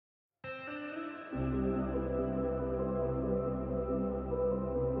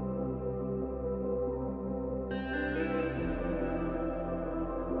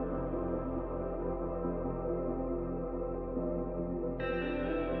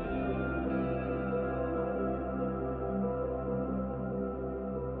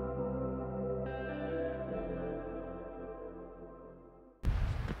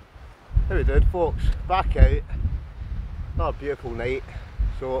How we doing, folks? Back out. Another beautiful night.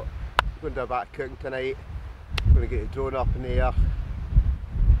 So we're going to do a bit of cooking tonight. We're going to get the drone up in the air.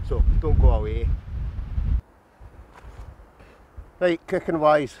 So don't go away. Right, cooking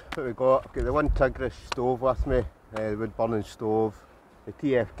wise, what we got? I've got the one Tigris stove with me, the wood burning stove, the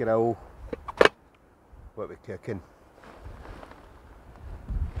TF grill. What we cooking?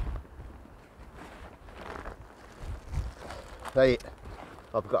 Right,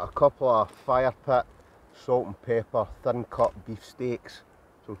 I've got a couple of fire pit, salt and pepper, thin cut beef steaks.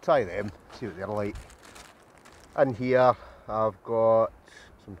 So try them, see what they're like. In here I've got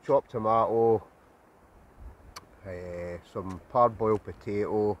some chopped tomato, some parboiled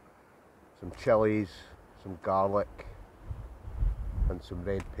potato, some chillies, some garlic and some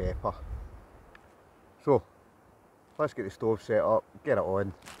red pepper. So let's get the stove set up, get it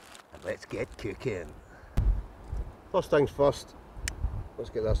on and let's get cooking. First things first, let's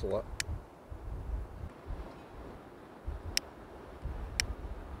get this lit.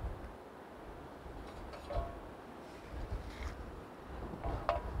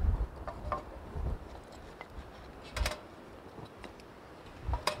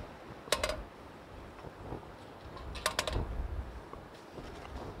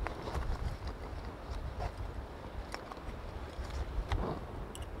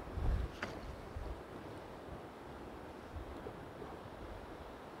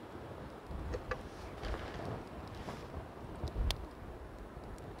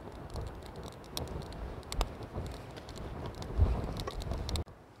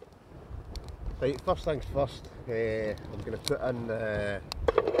 Right, first things first, I'm going to put in the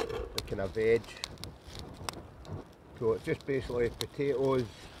kind of veg. So it's just basically potatoes,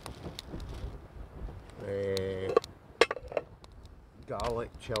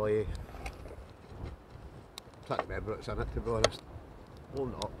 garlic, chilli. I can't remember what's in it, to be honest. Or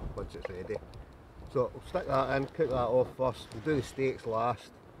not, once it's ready. So we'll stick that in, cook that off first. We'll do the steaks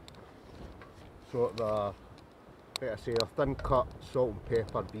last. So like I say, they're thin cut, salt and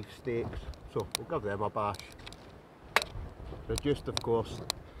pepper beef steaks. So we'll give them a bash. Reduced, of course.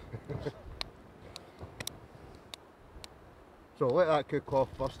 So let that cook off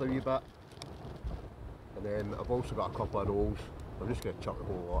first a wee bit. And then I've also got a couple of rolls. I'm just going to chuck the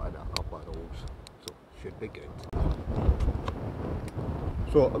whole lot into a couple of rolls. So should be good.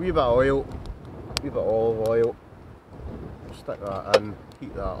 So a wee bit of oil, a wee bit of olive oil. Stick that in,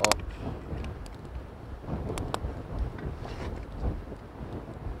 heat that up.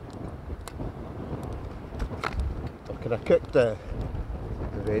 I cooked the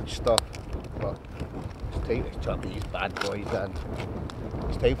veg stuff, but it's time to chuck these bad boys in.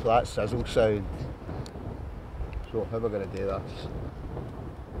 It's time for that sizzle sound. So how am I going to do this?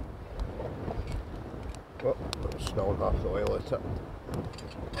 Oh, I'm spilling half the oil at it.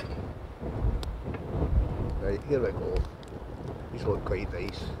 Right, here we go. These look quite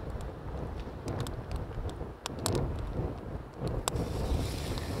nice.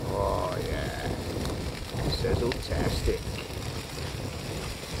 Oh yeah. Sizzle-tastic.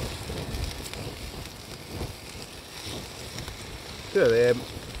 Two of them,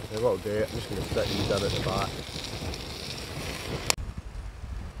 and what I'll do, I'm just going to stick these in at the back.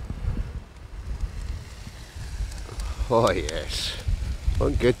 Oh yes,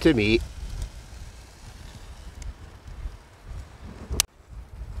 look good to me.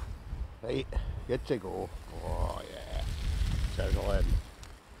 Right, good to go. Oh yeah, sizzling.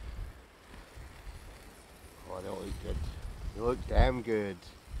 Oh, they look good. They look damn good.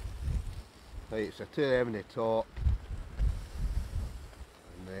 Right, so two of them in the top.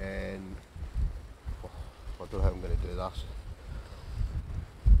 And then, oh, I don't know how I'm going to do this.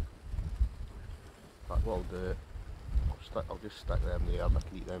 But what I'll do, I'll just stick them there and I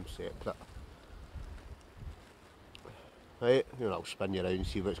can eat them separate. Right, I'll spin you around and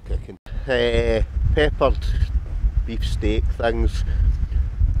see what's cooking. Peppered beef steak things,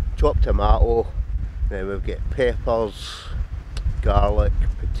 chopped tomato. Then we've got peppers, garlic,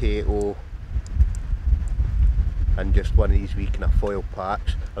 potato and just one of these wee kind of foil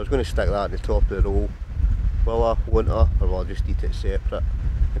packs. I was going to stick that at the top of the roll. Will I, won't I, or will I just eat it separate?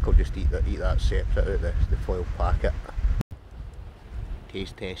 I think I'll just eat that separate out of the foil packet.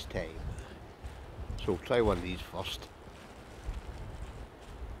 Taste test time. So we'll try one of these first.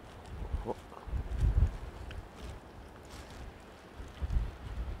 Oh.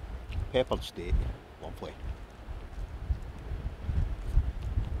 Peppered steak. Lovely.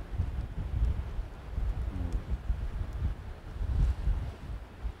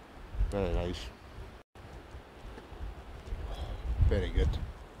 Very nice. Very good.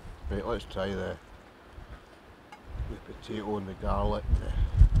 Right, let's try the potato and the garlic,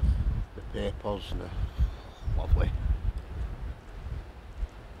 the peppers, and lovely.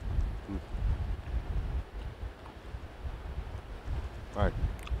 Right,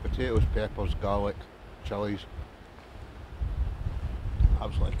 potatoes, peppers, garlic, chilies,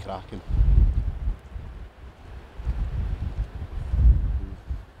 absolutely cracking.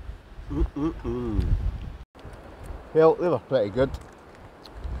 Well, they were pretty good.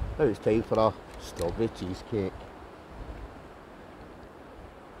 Now it's time for a strawberry cheesecake.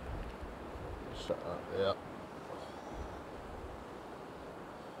 Sit that there.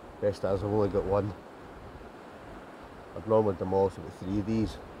 Best as I've only got one. I've normally demolished about 3 of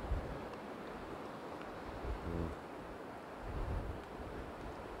these.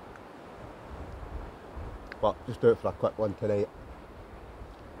 But just do it for a quick one tonight.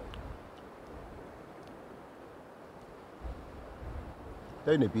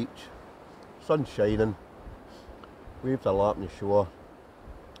 Down the beach, sun shining, waves are lapping the shore.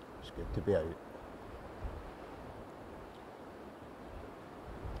 It's good to be out.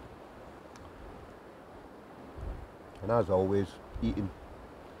 And as always, eating.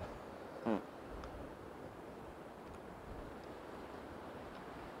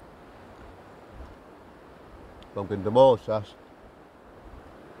 I'm going to demolish this.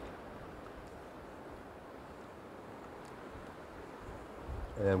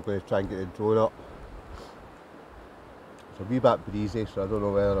 And I'm going to try and get the drone up. It's a wee bit breezy, so I don't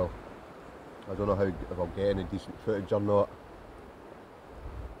know whether I don't know how, if I'll get any decent footage or not.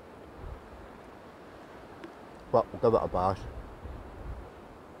 But we'll give it a bash.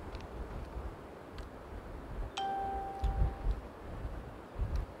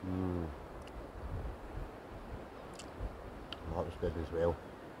 That was good as well.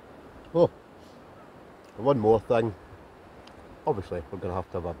 Oh, and one more thing. Obviously, we're going to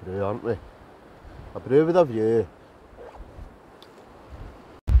have a brew, aren't we? A brew with a view.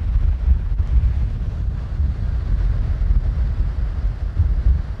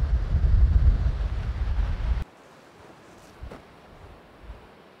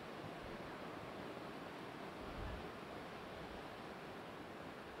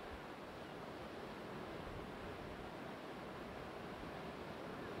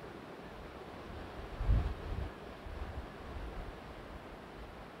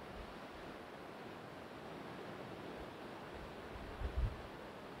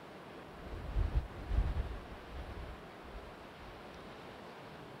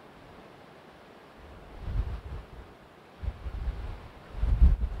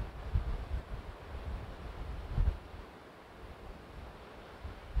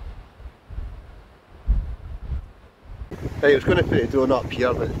 Right, I was going to put the drone up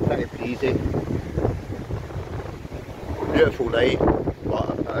here, but it's pretty breezy. Beautiful night,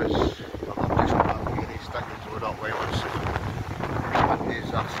 but it is, I'm just going to really stick the drone up while it's as windy as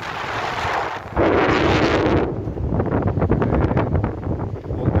this.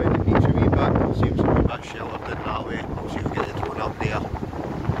 Walk down the beach a wee bit, seems a wee bit sheltered in that way. I'll see if we get the drone up there.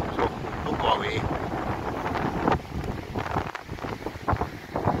 So, don't go away.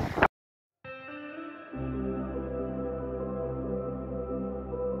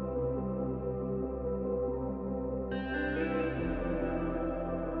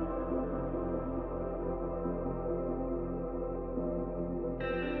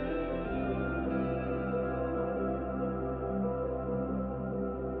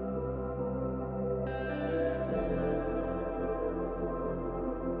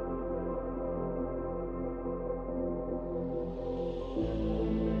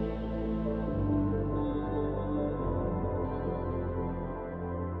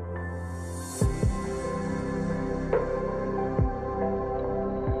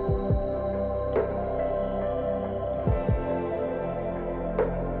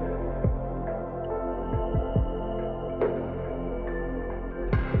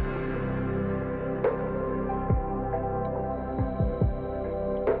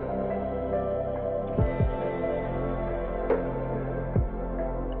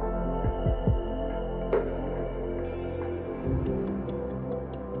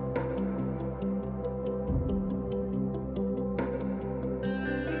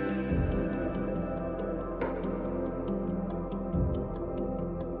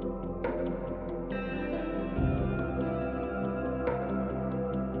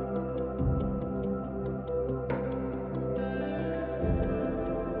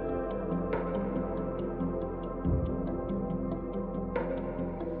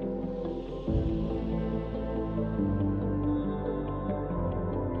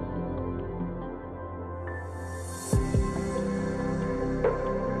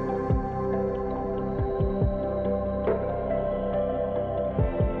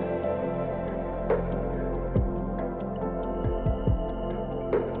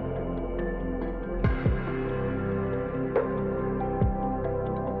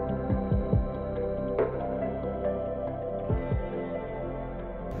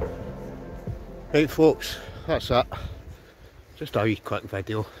 Right folks, that's it. Just a wee quick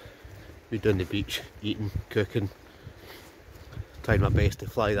video. We down the beach, eating, cooking. Trying my best to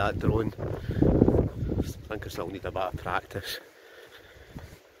fly that drone. I think I still need a bit of practice.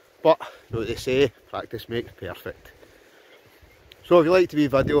 But, you know what they say, practice makes perfect. So if you liked the wee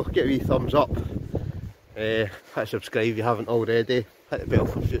video, get a wee thumbs up. Hit subscribe if you haven't already. Hit the bell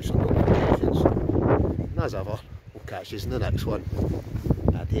for future notifications. And as ever, we'll catch you in the next one.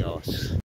 Adios.